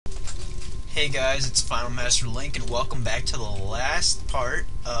Hey guys, it's finalmasterlink and welcome back to the last part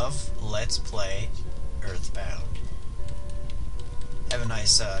of Let's Play Earthbound. Have a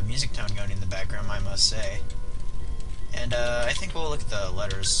nice music tone going in the background, I must say. And I think we'll look at the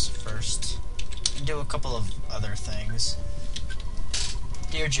letters first and do a couple of other things.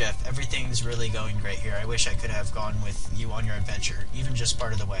 Dear Jeff, everything's really going great here. I wish I could have gone with you on your adventure, even just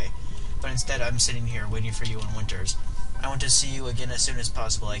part of the way. But instead I'm sitting here waiting for you in Winters. I want to see you again as soon as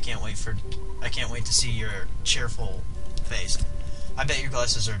possible. I can't wait to see your cheerful face. I bet your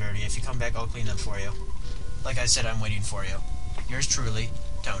glasses are dirty. If you come back, I'll clean them for you. Like I said, I'm waiting for you. Yours truly,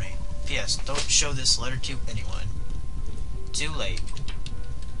 Tony. P.S. Don't show this letter to anyone. Too late.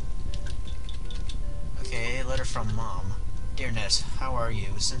 Okay, letter from Mom. Dear Ness, how are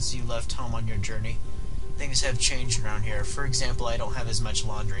you? Since you left home on your journey, things have changed around here. For example, I don't have as much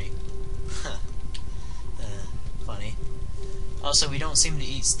laundry. Funny. Also, we don't seem to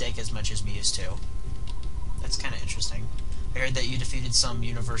eat steak as much as we used to. That's kind of interesting. I heard that you defeated some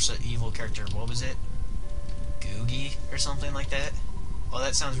universal evil character. What was it? Googie or something like that? Well,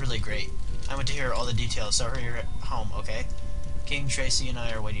 that sounds really great. I want to hear all the details, so hurry home, okay? King, Tracy, and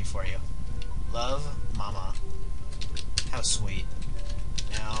I are waiting for you. Love, Mama. How sweet.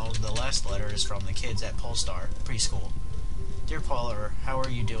 Now, the last letter is from the kids at Polestar Preschool. Dear Paula, how are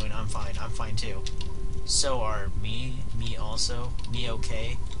you doing? I'm fine. I'm fine too. So are me also, me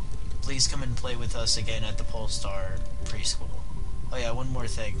okay? Please come and play with us again at the Polestar Preschool. Oh yeah, one more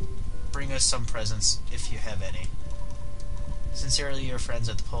thing. Bring us some presents if you have any. Sincerely, your friends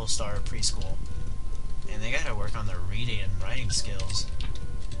at the Polestar Preschool. And they gotta work on their reading and writing skills.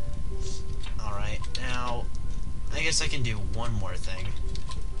 Alright, now, I guess I can do one more thing.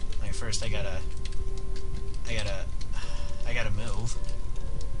 Like first I gotta move.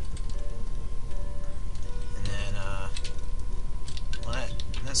 And then, well,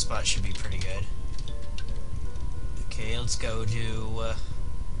 that spot should be pretty good. Okay, let's go to,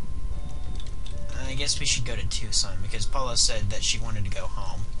 I guess we should go to Tucson, because Paula said that she wanted to go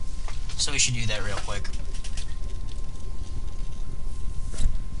home. So we should do that real quick.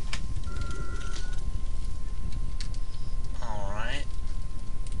 Alright.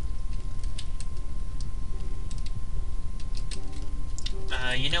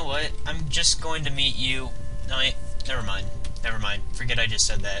 You know what? I'm just going to meet you... No, wait, never mind. Never mind. Forget I just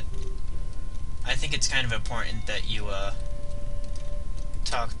said that. I think it's kind of important that you,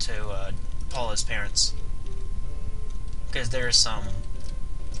 talk to, Paula's parents. Because there's some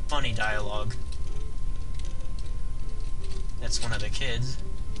funny dialogue. That's one of the kids.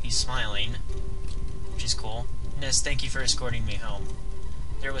 He's smiling, which is cool. Ness, thank you for escorting me home.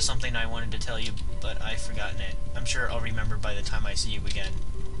 There was something I wanted to tell you, but I've forgotten it. I'm sure I'll remember by the time I see you again.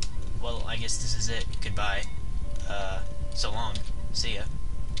 Well, I guess this is it. Goodbye. So long. See ya.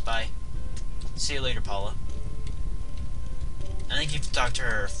 Bye. See you later, Paula. I think if you talk to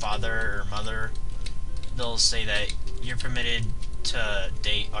her father or mother, they'll say that you're permitted to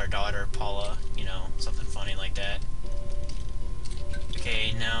date our daughter, Paula. You know, something funny like that.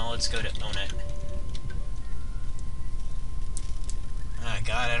 Okay, now let's go to Own It. Oh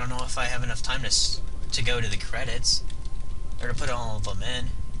god, I don't know if I have enough time to go to the credits, or to put all of them in.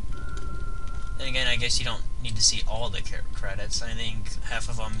 Then again, I guess you don't need to see all the credits. I think half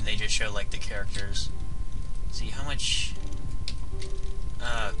of them, they just show, like, the characters. See, how much...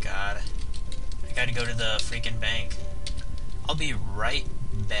 Oh god. I gotta go to the freaking bank. I'll be right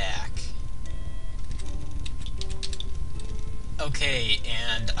back. Okay,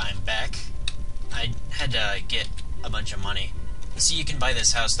 and I'm back. I had to get a bunch of money. See, you can buy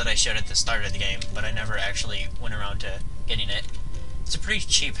this house that I showed at the start of the game, but I never actually went around to getting it. It's a pretty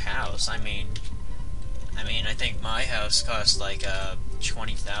cheap house. I mean, I think my house cost like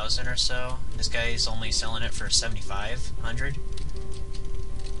 $20,000 or so. This guy's only selling it for $7,500.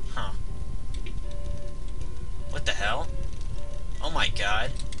 Huh? What the hell? Oh my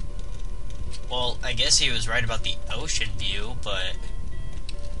god. Well, I guess he was right about the ocean view, but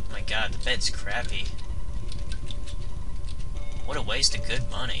oh my god, the bed's crappy. What a waste of good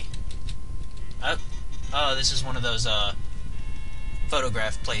money. Oh, this is one of those,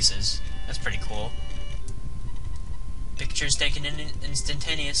 photograph places. That's pretty cool. Pictures taken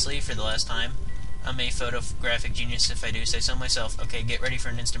instantaneously for the last time. I'm a photographic genius if I do say so myself. Okay, get ready for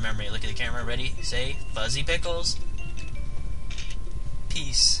an instant memory. Look at the camera. Ready? Say, Fuzzy Pickles.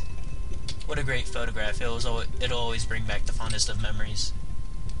 Peace. What a great photograph. It'll always bring back the fondest of memories.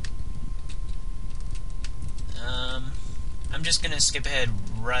 I'm just gonna skip ahead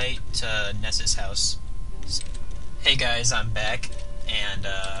right to Ness's house. Hey guys, I'm back, and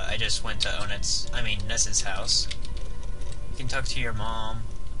I just went to Ness's house. You can talk to your mom.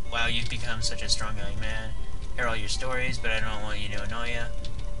 Wow, you've become such a strong young man. Hear all your stories, but I don't want you to annoy you.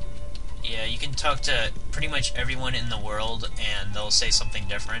 Yeah, you can talk to pretty much everyone in the world, and they'll say something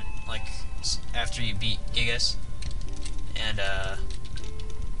different, like, after you beat Gigas. And,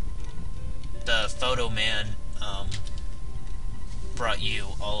 the photo man, brought you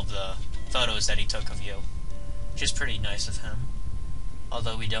all of the photos that he took of you, which is pretty nice of him,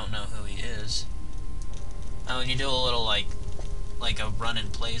 although we don't know who he is. When you do a little, like a run in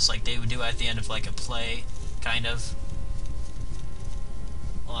place, like they would do at the end of, like, a play, kind of.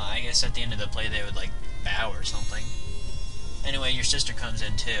 Well, I guess at the end of the play they would, like, bow or something. Anyway, your sister comes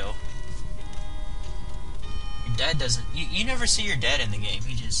in, too. Your dad doesn't... You never see your dad in the game.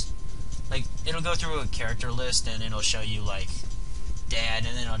 He just... Like, it'll go through a character list, and it'll show you, like, dad,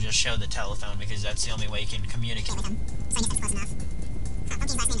 and then it'll just show the telephone, because that's the only way you can communicate with him. So I guess that's close enough. Huh,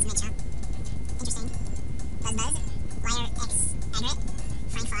 Pumpkin's last name is Mitchell. Interesting. Buzz Buzz, Wire X Agrit,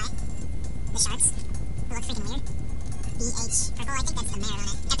 Frank Fry, The Sharks, who look freaking weird. BH Purple, I think that's the mayor on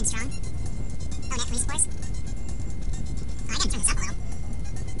it. Evan Strong. Oh, Net Police Force. Oh, I gotta turn this up a little.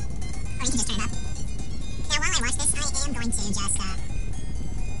 Or you can just turn it up. Now, while I watch this, I am going to just, I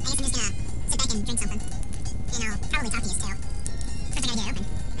guess I'm just gonna sit back and drink something. And I'll probably talk to you too. First I gotta get it open.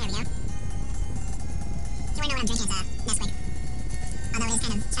 There we go. If you wanna know what I'm drinking, it's Nesquik. Although it is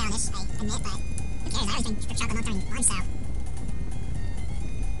kind of childish, I admit, but who cares? I always drink chocolate milk during lunch, so.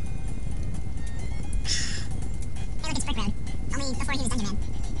 Hey, look, it's Brick Road. Only before he was Dungeon Man.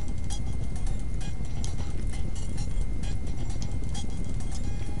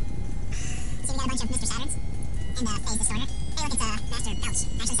 See, we got a bunch of Mr. Saturns and Phase Distorter. Hey, look, it's Master Ouch. I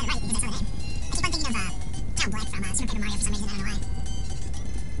actually said it right because I saw the name. I keep on thinking of Count Black from Super Paper Mario for some reason, I don't know why.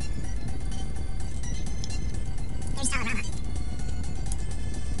 There's Tolerama.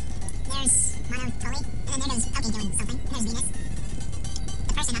 There's Mono Tully, and then there's Elkie doing something, and there's Venus.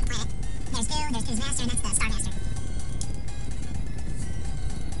 The person, not the planet. There's Pooh's Master, and that's the Star Master.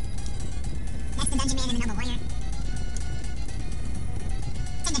 That's the Dungeon Man and the Noble Warrior.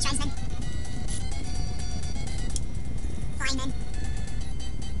 Then the Tribesman. Flying Men.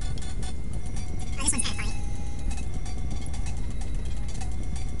 Oh, this one's kind of funny.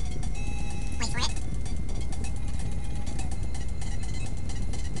 Wait for it.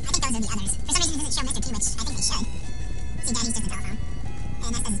 I think those are the others. For some reason it doesn't show Mr. P, which I think they should. See, Daddy's just a telephone.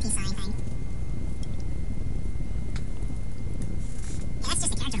 And that does his peace sign thing. Yeah, that's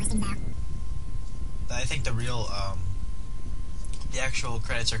just the character listings, though. I think the real, the actual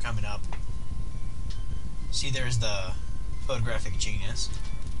credits are coming up. See, there's the photographic genius.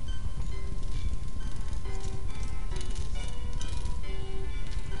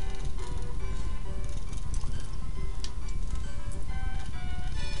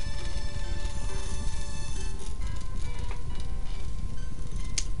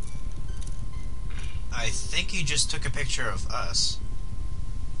 I think he just took a picture of us.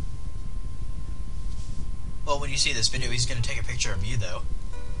 Well, when you see this video, he's going to take a picture of you, though.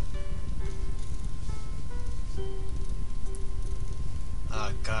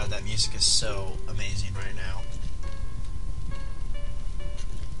 Oh, God, that music is so amazing right now.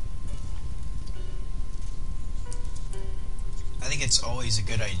 I think it's always a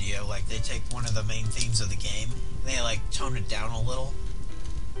good idea. Like, they take one of the main themes of the game, and they, like, tone it down a little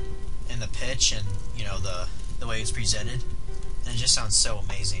in the pitch and, you know, the way it's presented. And it just sounds so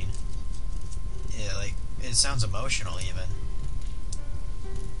amazing. Yeah, like, it sounds emotional, even.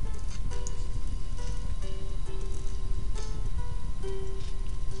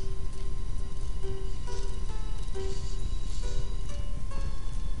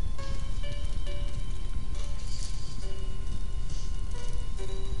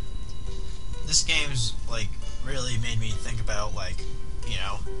 This game's, like, really made me think about, like, you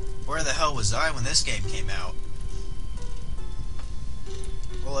know, where the hell was I when this game came out?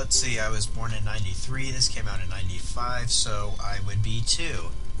 Well, let's see, I was born in 93, this came out in 95, so I would be 2.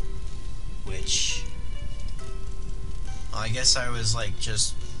 Which, well, I guess I was, like,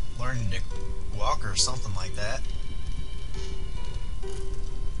 just learning to walk or something like that.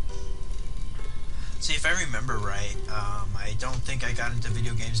 See, if I remember right, I don't think I got into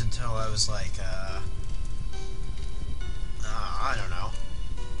video games until I was, like, I don't know.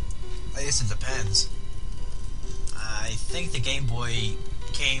 I guess it depends. I think the Game Boy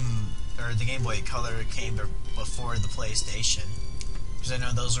came, or the Game Boy Color came before the PlayStation, because I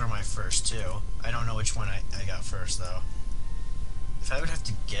know those were my first two. I don't know which one I got first, though. If I would have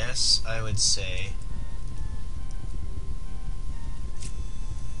to guess, I would say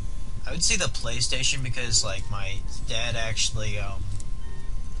the PlayStation, because, like, my dad actually,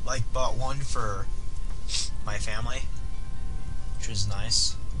 like, bought one for my family, which was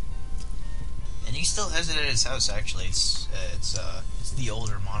nice. And he still has it at his house. Actually, it's the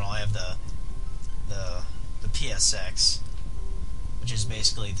older model. I have the PSX, which is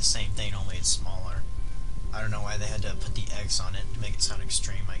basically the same thing, only it's smaller. I don't know why they had to put the X on it to make it sound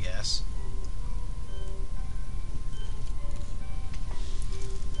extreme, I guess.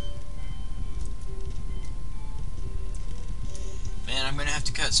 Man, I'm gonna have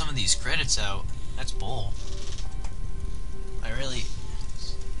to cut some of these credits out. That's bull.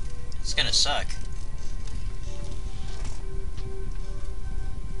 It's gonna suck.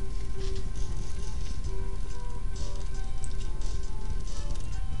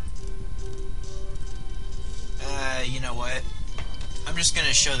 You know what? I'm just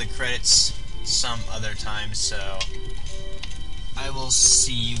gonna show the credits some other time, so I will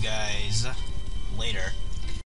see you guys later.